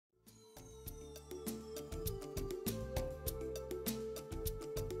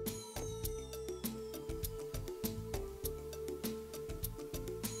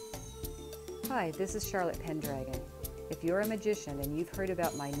Hi, this is Charlotte Pendragon. If you're a magician and you've heard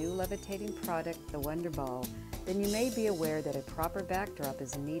about my new levitating product, the Wonderball, then you may be aware that a proper backdrop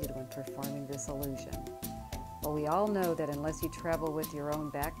is needed when performing this illusion. Well, we all know that unless you travel with your own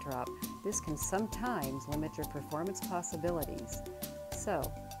backdrop, this can sometimes limit your performance possibilities. So,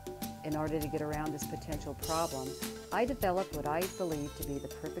 in order to get around this potential problem, I developed what I believe to be the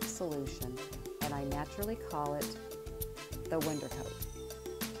perfect solution, and I naturally call it the Wondercoat.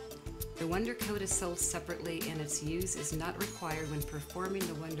 The Wondercoat is sold separately, and its use is not required when performing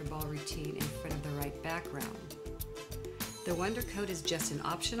the Wonderball routine in front of the right background. The Wondercoat is just an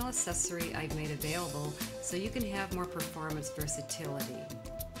optional accessory I've made available so you can have more performance versatility.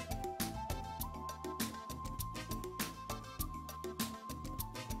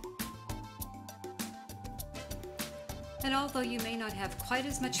 And although you may not have quite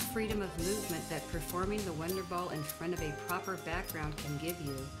as much freedom of movement that performing the Wonderball in front of a proper background can give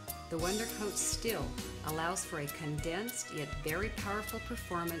you, the Wondercoat still allows for a condensed yet very powerful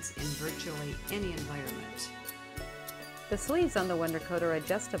performance in virtually any environment. The sleeves on the Wondercoat are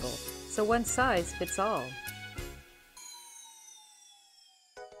adjustable, so one size fits all.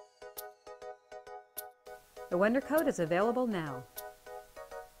 The Wondercoat is available now.